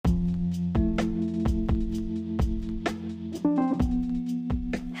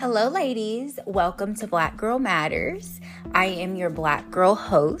Hello, ladies. Welcome to Black Girl Matters. I am your Black Girl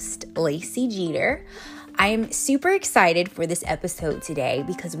host, Lacee Getter. I am super excited for this episode today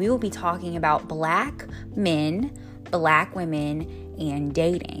because we will be talking about Black men, Black women, and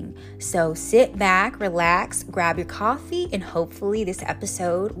dating. So sit back, relax, grab your coffee, and hopefully this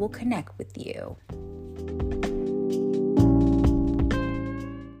episode will connect with you.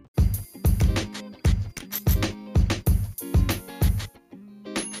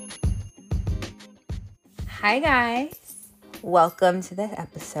 Hi guys, welcome to this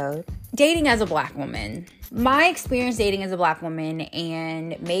episode. Dating as a Black woman. My experience dating as a Black woman,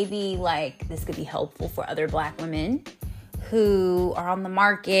 and maybe this could be helpful for other Black women who are on the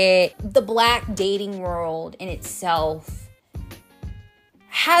market. The Black dating world in itself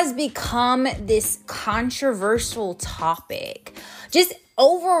has become this controversial topic. Just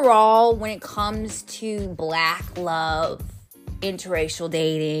overall, when it comes to Black love, interracial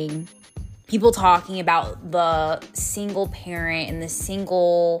dating, people talking about the single parent and the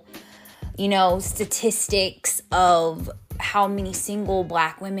single, statistics of how many single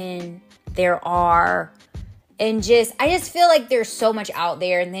Black women there are. And I just feel like there's so much out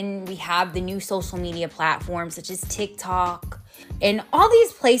there. And then we have the new social media platforms such as TikTok and all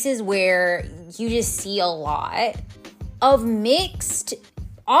these places where you just see a lot of mixed,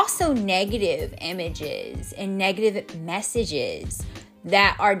 also negative images and negative messages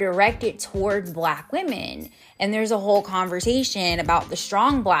that are directed towards Black women. And there's a whole conversation about the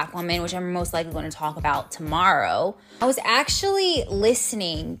strong Black woman, which I'm most likely going to talk about tomorrow. I was actually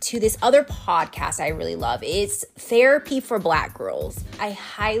listening to this other podcast I really love. It's Therapy for Black Girls. I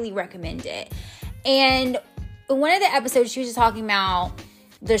highly recommend it. And in one of the episodes, she was just talking about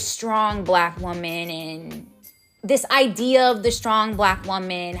the strong Black woman and this idea of the strong Black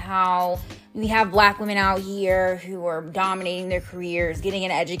woman, how we have Black women out here who are dominating their careers, getting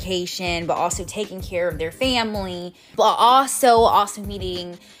an education, but also taking care of their family, but also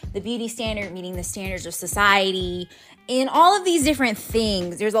meeting the beauty standard, meeting the standards of society, and all of these different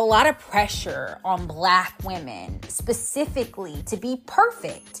things. There's a lot of pressure on Black women specifically to be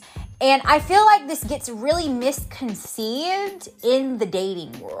perfect. And I feel like this gets really misconceived in the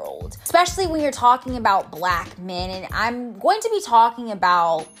dating world, especially when you're talking about Black men. And I'm going to be talking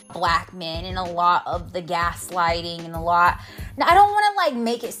about Black men and a lot of the gaslighting and now, I don't want to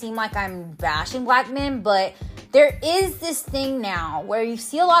make it seem like I'm bashing Black men, but there is this thing now where you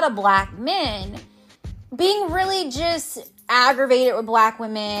see a lot of Black men being really just aggravated with Black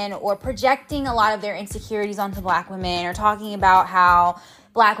women or projecting a lot of their insecurities onto Black women or talking about how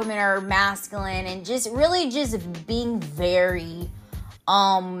Black women are masculine and just being very,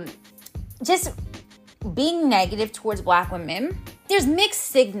 just being negative towards Black women. There's mixed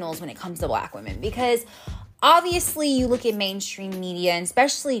signals when it comes to Black women because obviously you look at mainstream media, and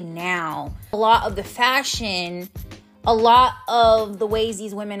especially now, a lot of the fashion, a lot of the ways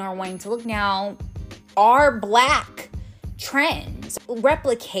these women are wanting to look now are Black trends,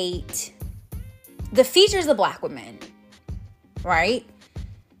 replicate the features of Black women, right?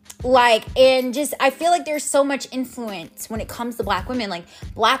 I feel like there's so much influence when it comes to Black women.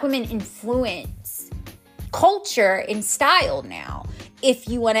 Black women influence culture and style now, if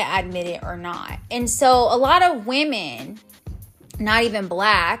you want to admit it or not. And so a lot of women, not even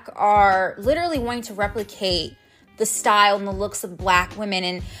Black, are literally wanting to replicate the style and the looks of Black women.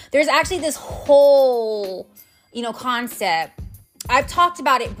 And there's actually this whole, concept. I've talked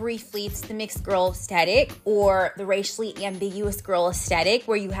about it briefly. It's the mixed girl aesthetic or the racially ambiguous girl aesthetic,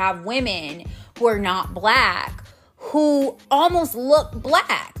 where you have women who are not Black who almost look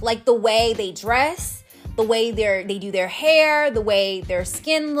Black, like the way they dress, the way they do their hair, the way their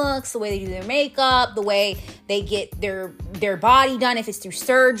skin looks, the way they do their makeup, the way they get their body done, if it's through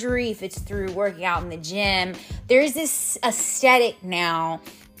surgery, if it's through working out in the gym. There's this aesthetic now,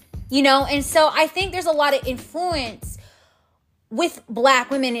 and so I think there's a lot of influence with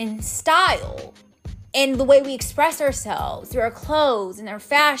Black women in style and the way we express ourselves through our clothes and our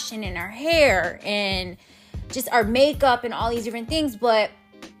fashion and our hair and just our makeup and all these different things. But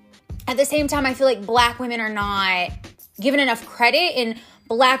at the same time, I feel like Black women are not given enough credit, and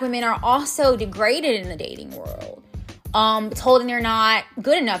Black women are also degraded in the dating world. Told they're not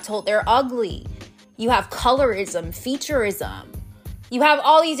good enough, told they're ugly. You have colorism, featureism. You have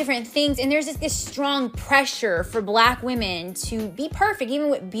all these different things, and there's just this strong pressure for Black women to be perfect, even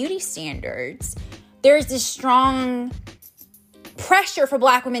with beauty standards. There's this strong pressure for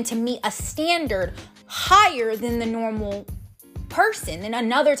Black women to meet a standard higher than the normal person, than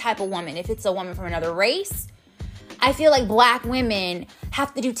another type of woman. If it's a woman from another race, I feel like Black women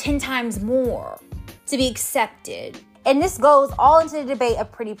have to do 10 times more to be accepted And this goes all into the debate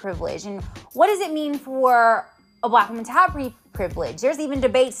of pretty privilege. And what does it mean for a black woman to have pretty privilege? There's even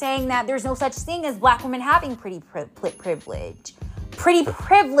debate saying that there's no such thing as black women having pretty privilege. Pretty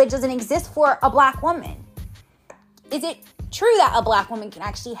privilege doesn't exist for a black woman. Is it true that a black woman can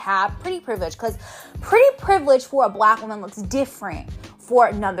actually have pretty privilege? Because pretty privilege for a black woman looks different for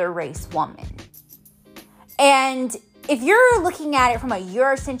another race woman. And if you're looking at it from a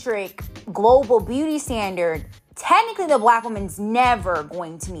Eurocentric global beauty standard, technically the black woman's never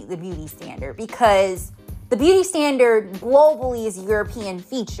going to meet the beauty standard, because the beauty standard globally is European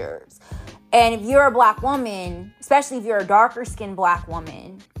features. And if you're a black woman, especially if you're a darker skinned black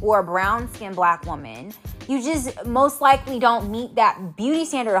woman or a brown skinned black woman, you just most likely don't meet that beauty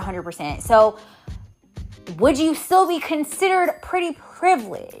standard 100%. So would you still be considered pretty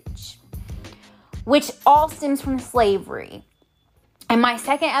privilege? Which all stems from slavery. And my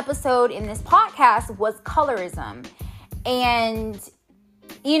second episode in this podcast was colorism. And,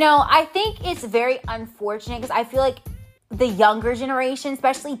 you know, I think it's very unfortunate because I feel like the younger generation,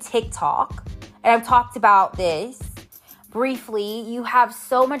 especially TikTok, and I've talked about this briefly, you have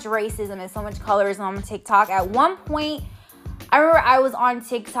so much racism and so much colorism on TikTok. At one point, I remember I was on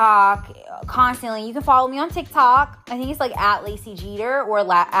TikTok constantly. You can follow me on TikTok. I think it's like at Lacee Getter or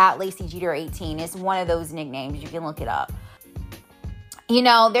at Lacee Getter 18. It's one of those nicknames. You can look it up. You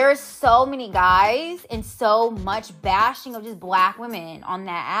know, there's so many guys and so much bashing of just black women on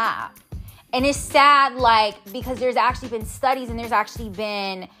that app. And it's sad, like, because there's actually been studies and there's actually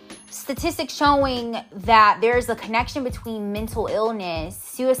been statistics showing that there's a connection between mental illness,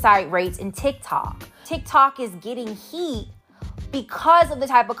 suicide rates, and TikTok. TikTok is getting heat because of the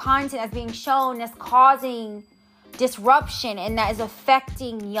type of content that's being shown that's causing disruption and that is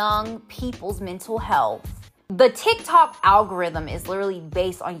affecting young people's mental health. The TikTok algorithm is literally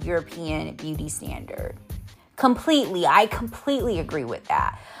based on European beauty standard. I completely agree with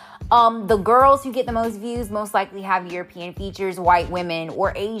that. The girls who get the most views most likely have European features, white women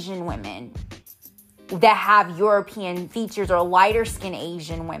or Asian women that have European features, or lighter skinned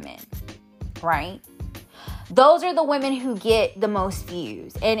Asian women, right? Those are the women who get the most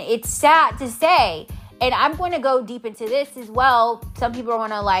views. And it's sad to say, and I'm going to go deep into this as well. Some people are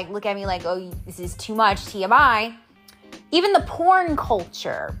going to like look at me like, oh, this is too much TMI. Even the porn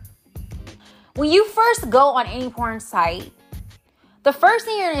culture. When you first go on any porn site, the first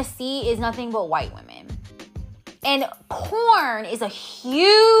thing you're going to see is nothing but white women. And porn is a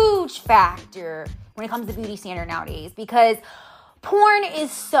huge factor when it comes to beauty standard nowadays, because porn is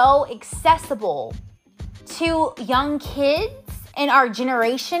so accessible to young kids in our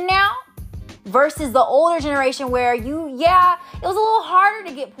generation now versus the older generation where it was a little harder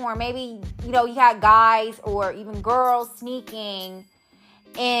to get porn. Maybe, you know, you had guys or even girls sneaking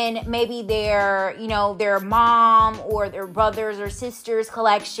in maybe their mom or their brothers or sisters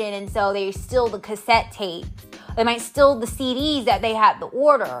collection, and so they steal the cassette tapes. They might steal the CDs that they had to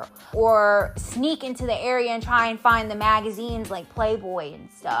order, or sneak into the area and try and find the magazines like Playboy and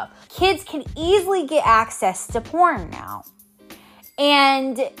stuff. Kids can easily get access to porn now.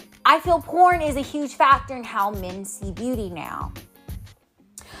 And I feel porn is a huge factor in how men see beauty now.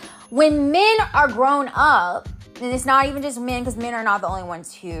 When men are grown up, and it's not even just men, because men are not the only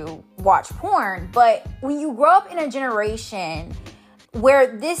ones who watch porn, but when you grow up in a generation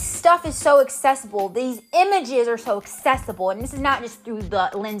where this stuff is so accessible, these images are so accessible, and this is not just through the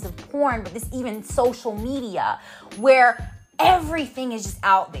lens of porn, but this even social media, where everything is just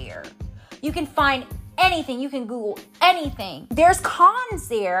out there. You can find anything, you can Google anything. There's cons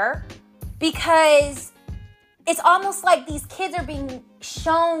there because it's almost like these kids are being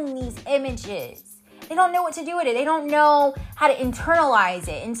shown these images. They don't know what to do with it. They don't know how to internalize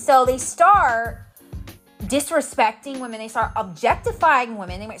it. And so they start disrespecting women. They start objectifying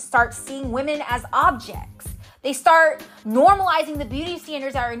women. They might start seeing women as objects. They start normalizing the beauty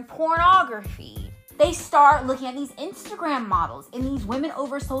standards that are in pornography. They start looking at these Instagram models and these women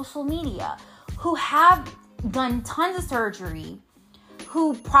over social media who have done tons of surgery,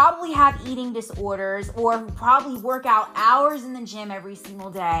 who probably have eating disorders, or who probably work out hours in the gym every single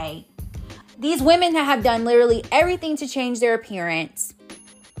day. These women that have done literally everything to change their appearance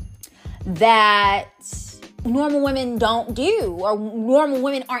that normal women don't do, or normal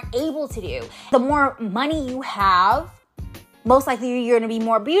women aren't able to do. The more money you have, most likely you're going to be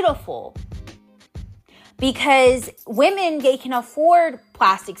more beautiful. Because women, they can afford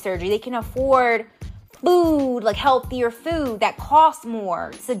plastic surgery. They can afford food, like healthier food that costs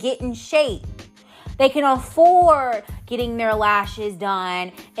more to get in shape. They can afford getting their lashes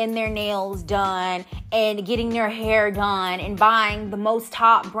done and their nails done and getting their hair done and buying the most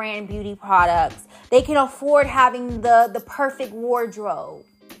top brand beauty products. They can afford having the perfect wardrobe.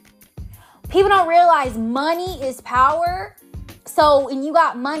 People don't realize money is power. So when you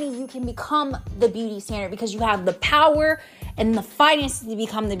got money, you can become the beauty standard because you have the power and the finances to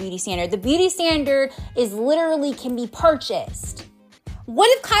become the beauty standard. The beauty standard is literally can be purchased. What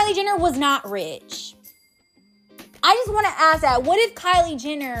if Kylie Jenner was not rich? I just want to ask that. What if Kylie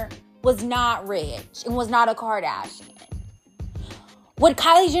Jenner was not rich and was not a Kardashian? Would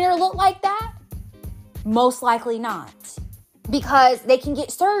Kylie Jenner look like that? Most likely not. Because they can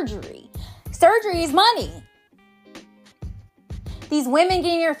get surgery. Surgery is money. These women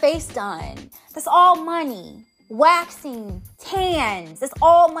getting your face done, that's all money. Waxing, tans, that's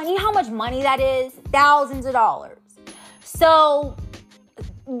all money. You know how much money that is? Thousands of dollars. So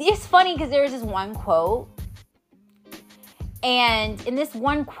it's funny because there was this one quote. And in this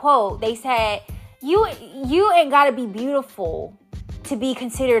one quote, they said, you ain't got to be beautiful to be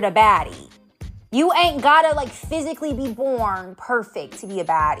considered a baddie. You ain't got to physically be born perfect to be a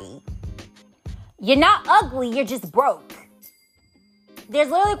baddie. You're not ugly, you're just broke. There's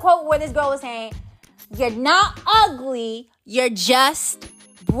literally a quote where this girl was saying, you're not ugly, you're just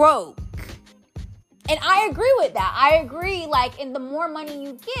broke. And I agree with that. I agree, and the more money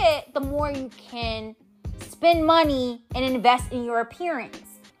you get, the more you can spend money and invest in your appearance.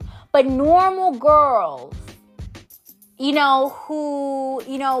 But normal girls,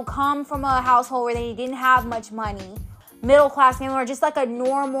 who, come from a household where they didn't have much money, middle class family, or just a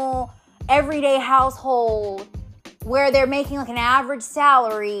normal everyday household where they're making an average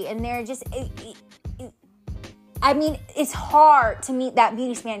salary and they're just, it's hard to meet that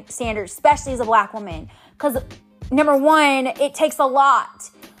beauty standard, especially as a Black woman. Because number one, it takes a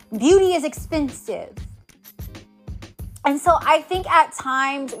lot. Beauty is expensive. And so I think at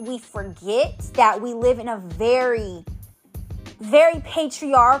times we forget that we live in a very, very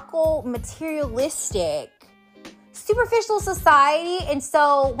patriarchal, materialistic, superficial society. And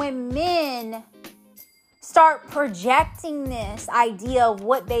so when men start projecting this idea of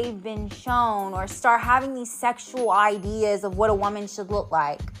what they've been shown or start having these sexual ideas of what a woman should look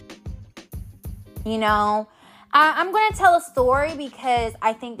like, I'm going to tell a story because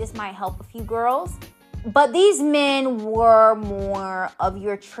I think this might help a few girls. But these men were more of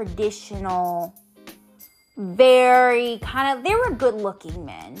your traditional, very they were good-looking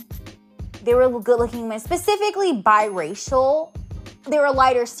men. They were good-looking men, specifically biracial. They were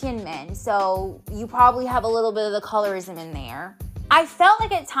lighter-skinned men, so you probably have a little bit of the colorism in there. I felt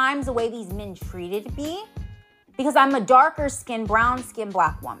like at times the way these men treated me, because I'm a darker-skinned, brown-skinned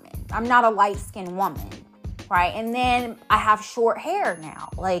Black woman. I'm not a light-skinned woman, right? And then I have short hair now.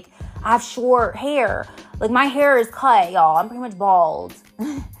 I have short hair. My hair is cut, y'all. I'm pretty much bald.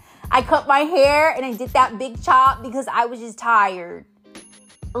 I cut my hair and I did that big chop because I was just tired.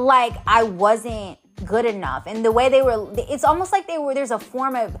 I wasn't good enough. And the way they were, it's almost like there's a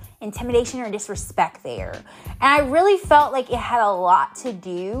form of intimidation or disrespect there. And I really felt like it had a lot to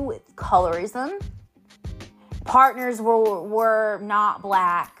do with colorism. Partners were not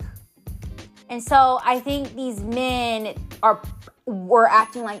Black. And so I think these men were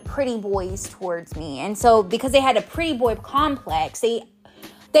acting like pretty boys towards me. And so because they had a pretty boy complex, they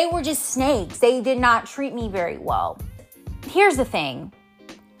were just snakes. They did not treat me very well. Here's the thing.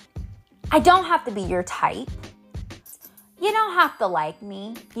 I don't have to be your type. You don't have to like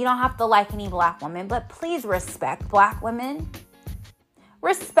me. You don't have to like any Black woman, but please respect Black women.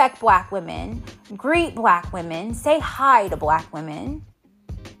 Respect Black women. Greet Black women. Say hi to Black women.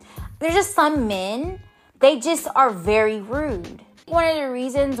 There's just some men, they just are very rude. One of the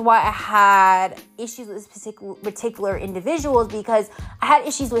reasons why I had issues with this particular individual is because I had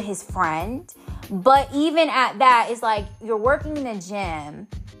issues with his friend. But even at that, it's you're working in the gym.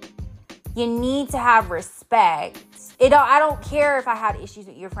 You need to have respect. I don't care if I had issues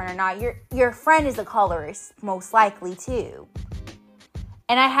with your friend or not. Your friend is a colorist, most likely too.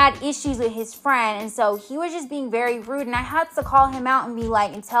 And I had issues with his friend. And so he was just being very rude. And I had to call him out and be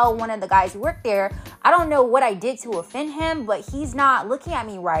and tell one of the guys who worked there, I don't know what I did to offend him, but he's not looking at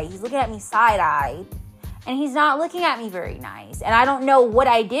me right. He's looking at me side-eyed. And he's not looking at me very nice. And I don't know what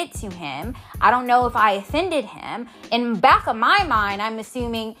I did to him. I don't know if I offended him. In the back of my mind, I'm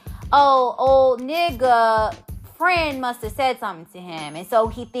assuming, old nigga friend must have said something to him. And so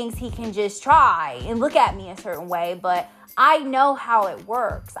he thinks he can just try and look at me a certain way. But I know how it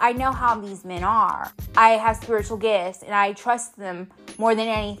works. I know how these men are. I have spiritual gifts and I trust them more than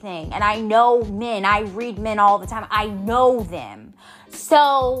anything. And I know men. I read men all the time. I know them.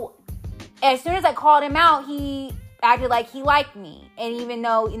 So as soon as I called him out, he acted like he liked me. And even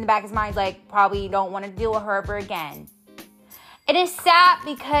though in the back of his mind, he's like, probably don't want to deal with her ever again. It is sad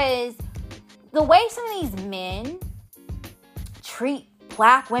because the way some of these men treat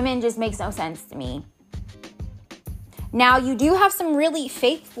black women just makes no sense to me. Now, you do have some really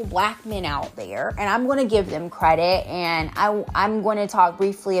faithful black men out there, and I'm going to give them credit, and I'm going to talk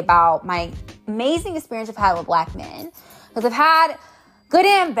briefly about my amazing experience I've had with black men, because I've had good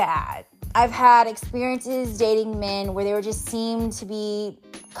and bad. I've had experiences dating men where they were just seem to be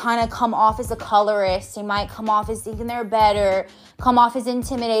kind of come off as a colorist. They might come off as thinking they're better, come off as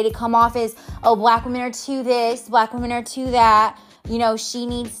intimidated, come off as, oh, black women are too this, black women are too that. You know, she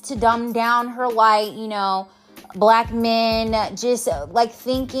needs to dumb down her light, you know. Black men just like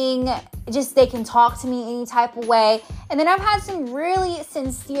thinking just they can talk to me any type of way. And then I've had some really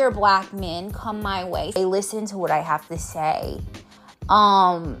sincere black men come my way. They listen to what I have to say.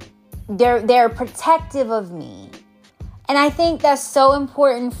 They're protective of me. And I think that's so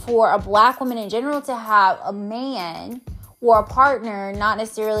important for a black woman in general to have a man or a partner, not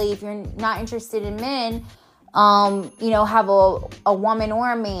necessarily if you're not interested in men, have a woman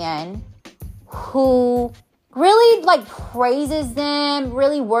or a man who really like praises them,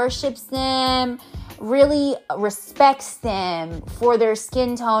 really worships them, really respects them for their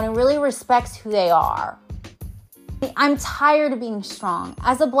skin tone and really respects who they are. I'm tired of being strong.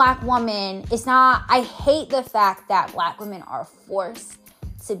 As a black woman, I hate the fact that black women are forced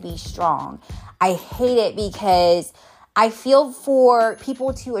to be strong. I hate it because I feel for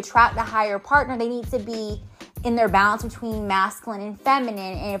people to attract a higher partner, they need to be in their balance between masculine and feminine.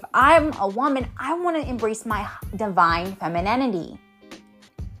 And if I'm a woman, I want to embrace my divine femininity.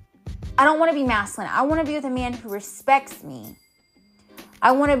 I don't want to be masculine. I want to be with a man who respects me.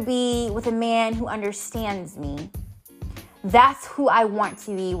 I want to be with a man who understands me. That's who I want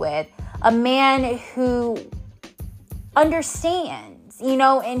to be with. A man who understands,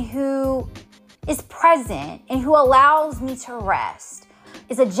 and who is present and who allows me to rest.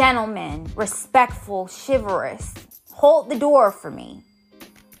 Is a gentleman, respectful, chivalrous, hold the door for me,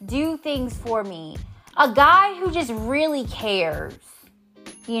 do things for me. A guy who just really cares,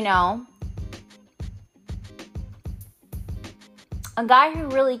 A guy who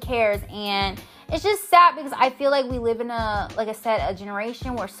really cares. And it's just sad because I feel like we live in a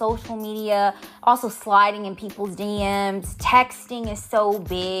generation where social media, also sliding in people's DMs, texting is so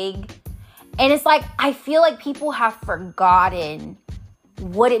big. And it's like, I feel like people have forgotten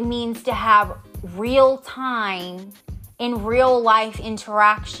what it means to have real time in real life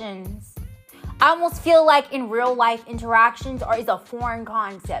interactions. I almost feel like in real life interactions is a foreign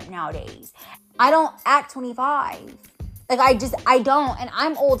concept nowadays. I don't act 25. I don't. And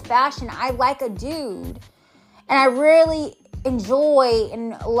I'm old fashioned. I like a dude. And I really enjoy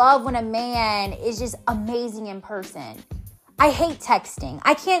and love when a man is just amazing in person. I hate texting.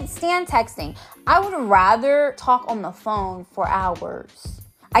 I can't stand texting. I would rather talk on the phone for hours.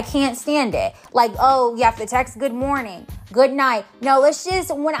 I can't stand it. Like, oh, you have to text good morning, good night. No, let's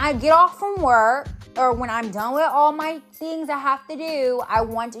just, when I get off from work or when I'm done with all my things I have to do, I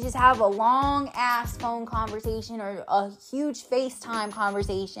want to just have a long ass phone conversation or a huge FaceTime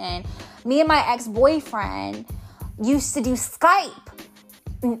conversation. Me and my ex-boyfriend used to do Skype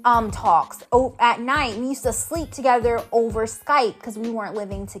talks at night. We used to sleep together over Skype because we weren't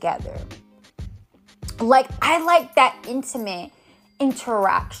living together. Like, I like that intimate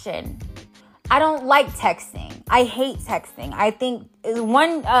interaction. I don't like texting. I hate texting. I think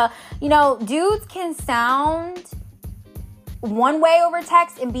dudes can sound one way over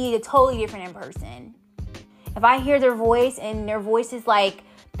text and be totally different in person. If I hear their voice and their voice is like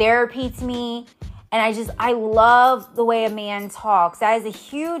therapy to me, and I love the way a man talks. That is a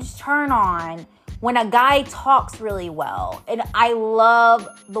huge turn on when a guy talks really well. And I love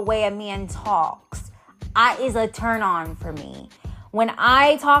the way a man talks. Is a turn on for me. When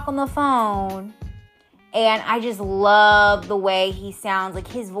I talk on the phone and I just love the way he sounds, like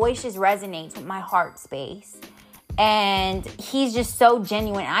his voice just resonates with my heart space. And he's just so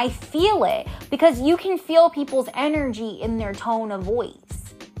genuine. I feel it because you can feel people's energy in their tone of voice.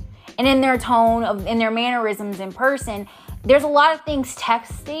 And in their mannerisms in person. There's a lot of things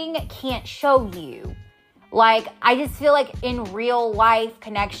texting can't show you. Like, I just feel like in real life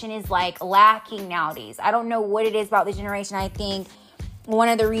connection is like lacking nowadays. I don't know what it is about this generation. I think one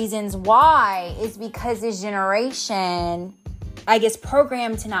of the reasons why is because this generation, I guess,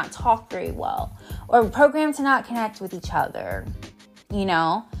 programmed to not talk very well or programmed to not connect with each other,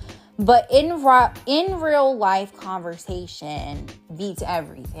 But in real life conversation beats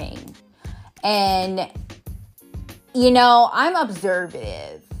everything. And, I'm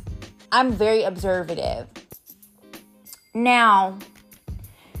observative. I'm very observative. Now,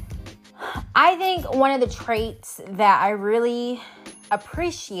 I think one of the traits that I really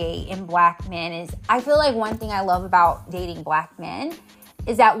appreciate in Black men is, I feel like one thing I love about dating Black men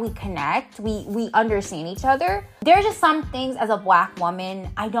is that we connect, we understand each other. There's just some things as a Black woman,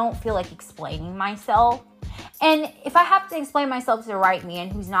 I don't feel like explaining myself. And if I have to explain myself to the right man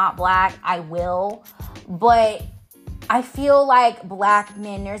who's not Black, I will. But I feel like Black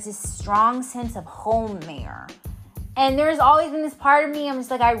men, there's this strong sense of home there. And there's always been this part of me, I'm just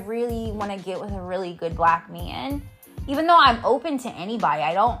like, I really want to get with a really good Black man. Even though I'm open to anybody,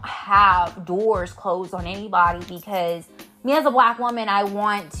 I don't have doors closed on anybody, because me as a Black woman, I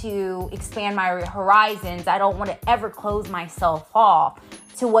want to expand my horizons. I don't want to ever close myself off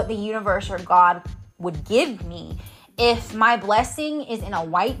to what the universe or God would give me. If my blessing is in a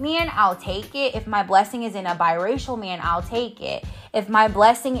white man, I'll take it. If my blessing is in a biracial man, I'll take it. If my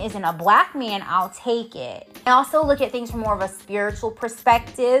blessing is in a Black man, I'll take it. I also look at things from more of a spiritual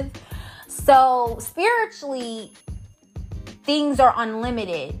perspective. So spiritually, things are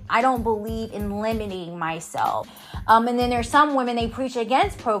unlimited. I don't believe in limiting myself. And then there's some women, they preach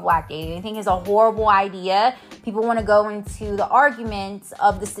against pro-Black dating. They think it's a horrible idea. People want to go into the arguments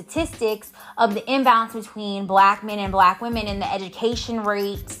of the statistics of the imbalance between Black men and Black women and the education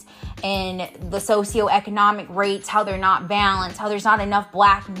rates and the socioeconomic rates, how they're not balanced, how there's not enough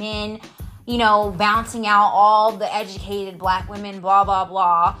Black men, balancing out all the educated Black women, blah, blah,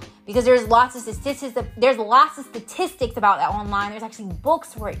 blah. Because there's lots of statistics. There's lots of statistics about that online. There's actually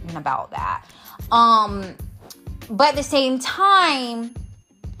books written about that. But at the same time,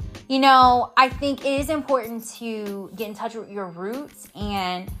 I think it is important to get in touch with your roots.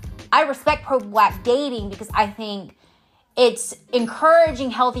 And I respect pro-Black dating because I think it's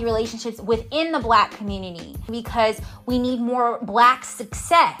encouraging healthy relationships within the Black community, because we need more Black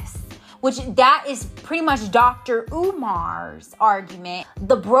success. Which that is pretty much Dr. Umar's argument.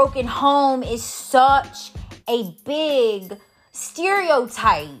 The broken home is such a big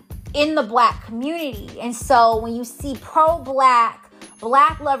stereotype in the Black community. And so when you see pro-Black,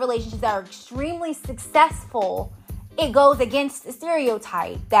 Black love relationships that are extremely successful, it goes against the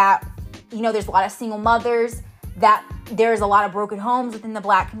stereotype that, there's a lot of single mothers, that there's a lot of broken homes within the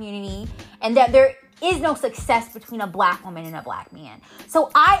Black community, and that there is no success between a Black woman and a Black man.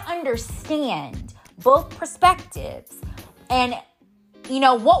 So I understand both perspectives. And,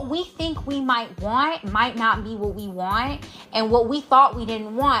 what we think we might want might not be what we want. And what we thought we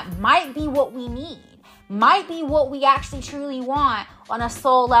didn't want might be what we need. Might be what we actually truly want on a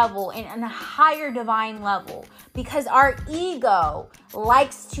soul level and on a higher divine level. Because our ego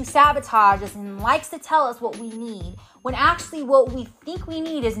likes to sabotage us and likes to tell us what we need, when actually what we think we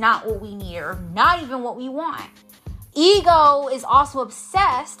need is not what we need, or not even what we want. Ego is also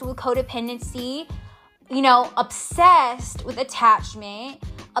obsessed with codependency, obsessed with attachment,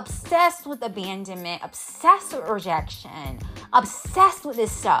 obsessed with abandonment, obsessed with rejection, obsessed with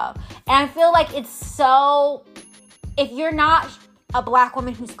this stuff. And I feel like it's so, if you're not a Black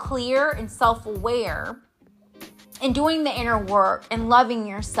woman who's clear and self-aware and doing the inner work and loving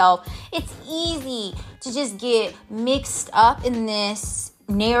yourself, it's easy to just get mixed up in this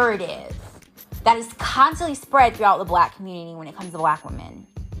narrative that is constantly spread throughout the Black community when it comes to Black women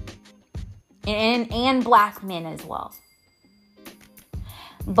and Black men as well.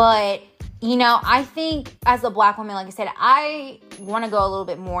 But, I think as a Black woman, like I said, I want to go a little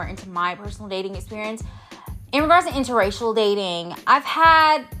bit more into my personal dating experience. In regards to interracial dating,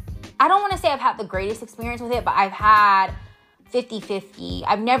 I don't want to say I've had the greatest experience with it, but I've had 50-50.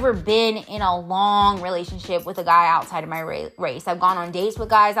 I've never been in a long relationship with a guy outside of my race. I've gone on dates with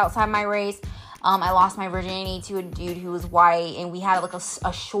guys outside my race. I lost my virginity to a dude who was white, and we had like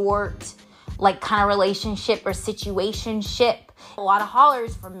a short, kind of relationship or situationship. A lot of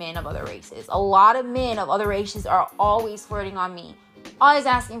hollers from men of other races. A lot of men of other races are always flirting on me, always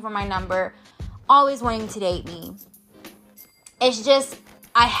asking for my number, always wanting to date me. It's just,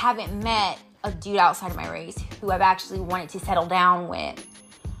 I haven't met a dude outside of my race who I've actually wanted to settle down with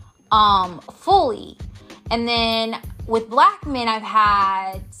fully. And then with Black men, I've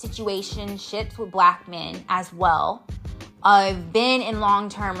had situationships with Black men as well. I've been in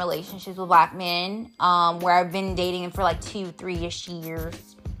long-term relationships with Black men where I've been dating them for 2-3-ish years.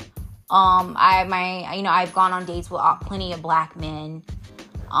 I've gone on dates with plenty of Black men.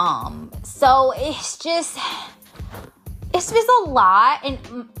 So it's just a lot.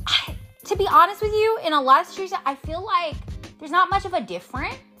 And to be honest with you, in a lot of situations, I feel like there's not much of a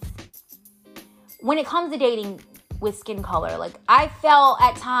difference when it comes to dating with skin color. I felt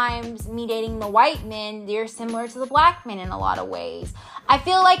at times me dating the white men, they're similar to the Black men in a lot of ways. I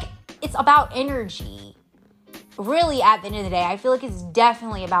feel like it's about energy. Really, at the end of the day, I feel like it's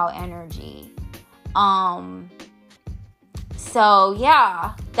definitely about energy. So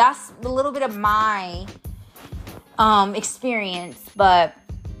yeah, that's a little bit of my experience. But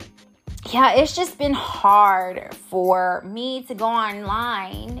yeah, it's just been hard for me to go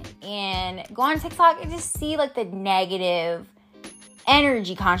online and go on TikTok and just see like the negative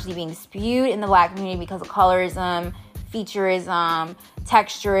energy constantly being spewed in the Black community because of colorism, featureism,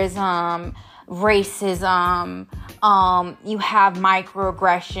 texturism, racism. You have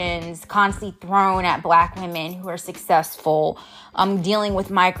microaggressions constantly thrown at Black women who are successful, dealing with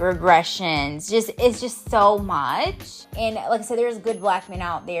microaggressions. It's just so much. And like I said, there's good Black men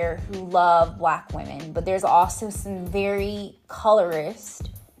out there who love Black women, but there's also some very colorist,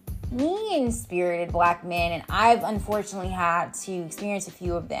 mean-spirited Black men, and I've unfortunately had to experience a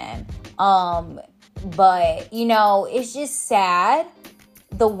few of them. But you know, it's just sad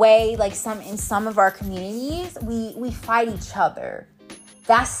the way like in some of our communities we fight each other.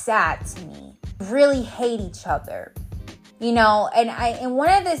 That's sad to me. Really hate each other, you know. And one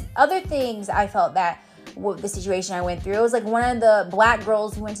of the other things I felt that with the situation I went through, it was like one of the Black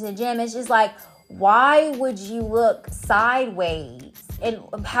girls who went to the gym. It's just like, why would you look sideways and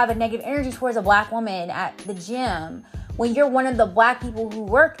have a negative energy towards a Black woman at the gym when you're one of the Black people who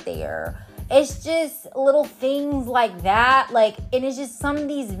work there? It's just little things like that. Like, and it's just some of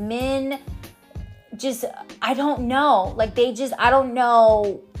these men just, I don't know. Like, I don't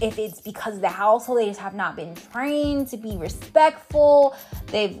know if it's because of the household. They just have not been trained to be respectful.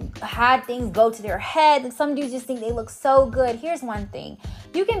 They've had things go to their head. Like, some dudes just think they look so good. Here's one thing.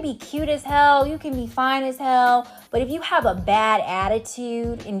 You can be cute as hell. You can be fine as hell. But if you have a bad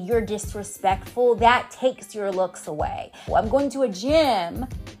attitude and you're disrespectful, that takes your looks away. I'm going to a gym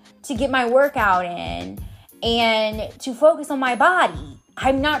to get my workout in and to focus on my body.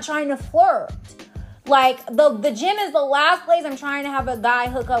 I'm not trying to flirt. Like, the gym is the last place I'm trying to have a guy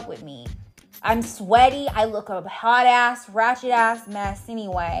hook up with me. I'm sweaty. I look a hot ass, ratchet ass mess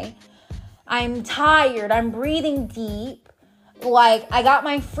anyway. I'm tired. I'm breathing deep. Like, I got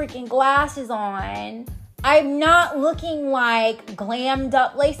my freaking glasses on. I'm not looking like glammed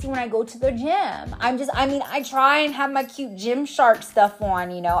up Lacey when I go to the gym. I try and have my cute Gymshark stuff on,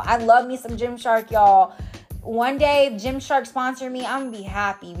 you know. I love me some Gymshark, y'all. One day, if Gymshark sponsor me, I'm gonna be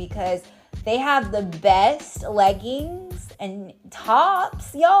happy because they have the best leggings and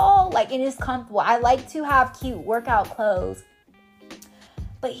tops, y'all. Like, it is comfortable. I like to have cute workout clothes.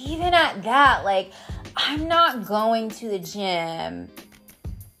 But even at that, like, I'm not going to the gym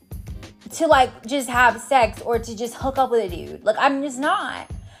to like just have sex or to just hook up with a dude. Like, I'm just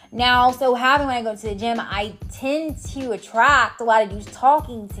not. Now, so when I go to the gym, I tend to attract a lot of dudes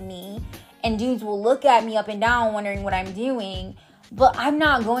talking to me, and dudes will look at me up and down wondering what I'm doing. But I'm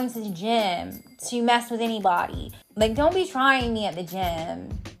not going to the gym to mess with anybody. Like, don't be trying me at the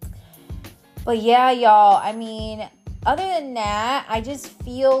gym. But yeah, y'all, I mean, other than that, I just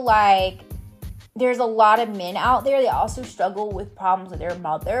feel like there's a lot of men out there that also struggle with problems with their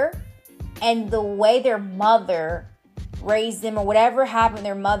mother. And the way their mother raised them or whatever happened to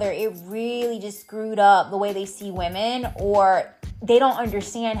their mother, it really just screwed up the way they see women, or they don't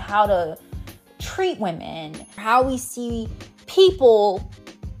understand how to treat women. How we see people,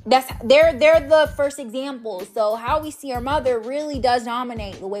 they're the first example. So how we see our mother really does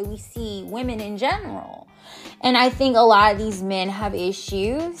dominate the way we see women in general. And I think a lot of these men have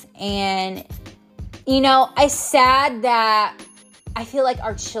issues. And, you know, it's sad that I feel like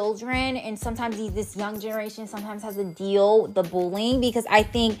our children and sometimes this young generation sometimes has to deal with the bullying, because I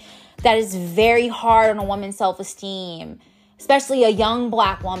think that is very hard on a woman's self-esteem, especially a young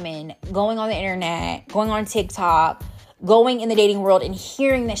Black woman going on the internet, going on TikTok, going in the dating world and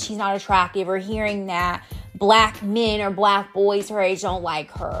hearing that she's not attractive, or hearing that Black men or Black boys her age don't like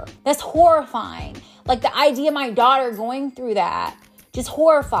her. That's horrifying. Like, the idea of my daughter going through that just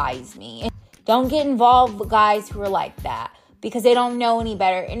horrifies me. And don't get involved with guys who are like that, because they don't know any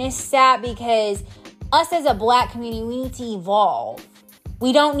better. And it's sad because us as a Black community, we need to evolve.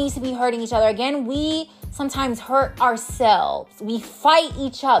 We don't need to be hurting each other. Again, we sometimes hurt ourselves. We fight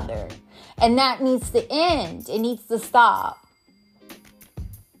each other. And that needs to end. It needs to stop.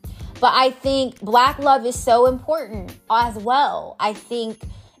 But I think Black love is so important as well. I think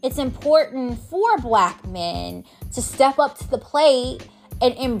it's important for Black men to step up to the plate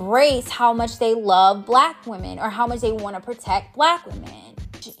and embrace how much they love Black women, or how much they want to protect Black women.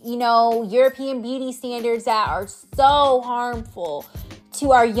 You know, European beauty standards that are so harmful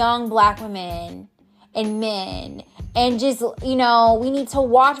to our young Black women and men. And just, you know, we need to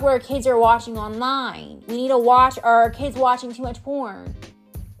watch what our kids are watching online. We need to watch our kids watching too much porn.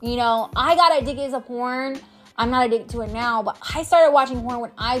 You know, I got addicted to porn. I'm not addicted to it now, but I started watching porn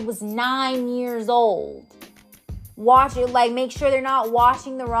when I was 9 years old. Watch it, like, make sure they're not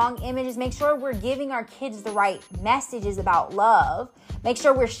watching the wrong images. Make sure we're giving our kids the right messages about love. Make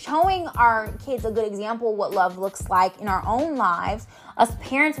sure we're showing our kids a good example of what love looks like in our own lives. As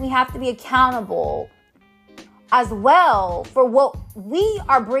parents, we have to be accountable as well for what we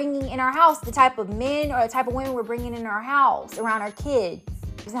are bringing in our house, the type of men or the type of women we're bringing in our house around our kids.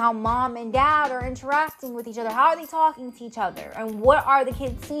 How mom and dad are interacting with each other. How are they talking to each other? And what are the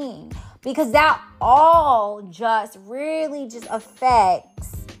kids seeing? Because that all just really just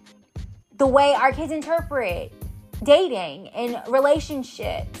affects the way our kids interpret dating and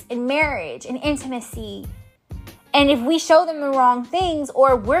relationships and marriage and intimacy. And if we show them the wrong things,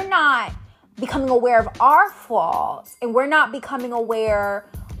 or we're not becoming aware of our flaws, and we're not becoming aware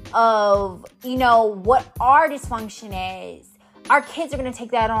of, you know, what our dysfunction is, our kids are going to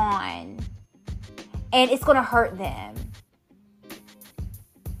take that on, and it's going to hurt them.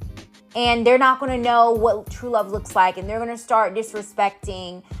 And they're not going to know what true love looks like, and they're going to start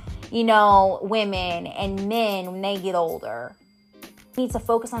disrespecting, you know, women and men when they get older. We need to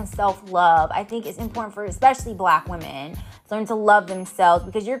focus on self-love. I think it's important for especially Black women to learn to love themselves,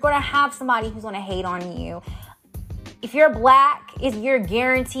 because you're going to have somebody who's going to hate on you. If you're Black, you're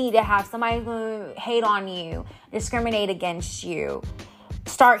guaranteed to have somebody who's going to hate on you, discriminate against you,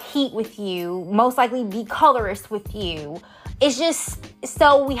 start heat with you, most likely be colorist with you. It's just,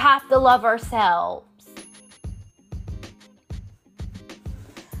 so we have to love ourselves.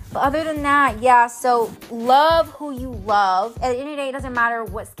 But other than that, yeah, so love who you love. At the end of the day, it doesn't matter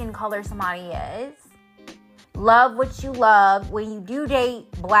what skin color somebody is. Love what you love. When you do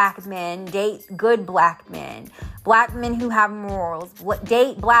date Black men, date good Black men. Black men who have morals.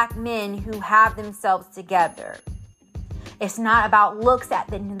 Date Black men who have themselves together. It's not about looks at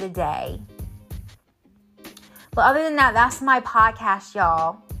the end of the day. But other than that, that's my podcast,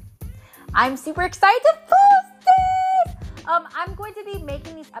 y'all. I'm super excited to post this. I'm going to be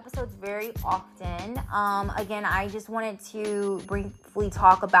making these episodes very often. Again, I just wanted to briefly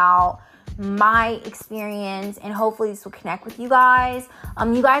talk about my experience, and hopefully this will connect with you guys.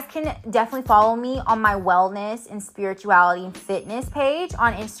 You guys can definitely follow me on my wellness and spirituality and fitness page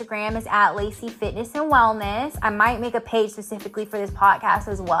on Instagram. It's at Lacee Fitness and Wellness. I might make a page specifically for this podcast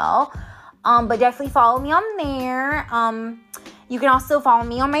as well. But definitely follow me on there. You can also follow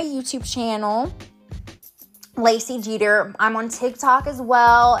me on my YouTube channel, Lacee Getter. I'm on TikTok as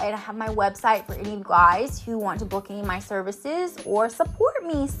well, and I have my website for any of you guys who want to book any of my services or support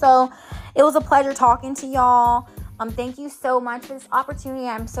me. So it was a pleasure talking to y'all. Thank you so much for this opportunity.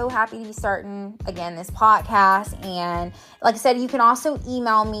 I'm so happy to be starting again this podcast. And like I said, you can also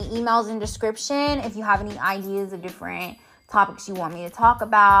email me. Email's in description if you have any ideas of different topics you want me to talk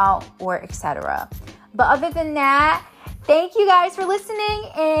about, or etc. But other than that, thank you guys for listening,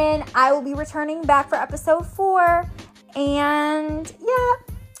 and I will be returning back for episode 4. And yeah,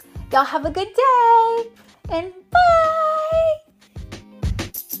 y'all have a good day, and bye.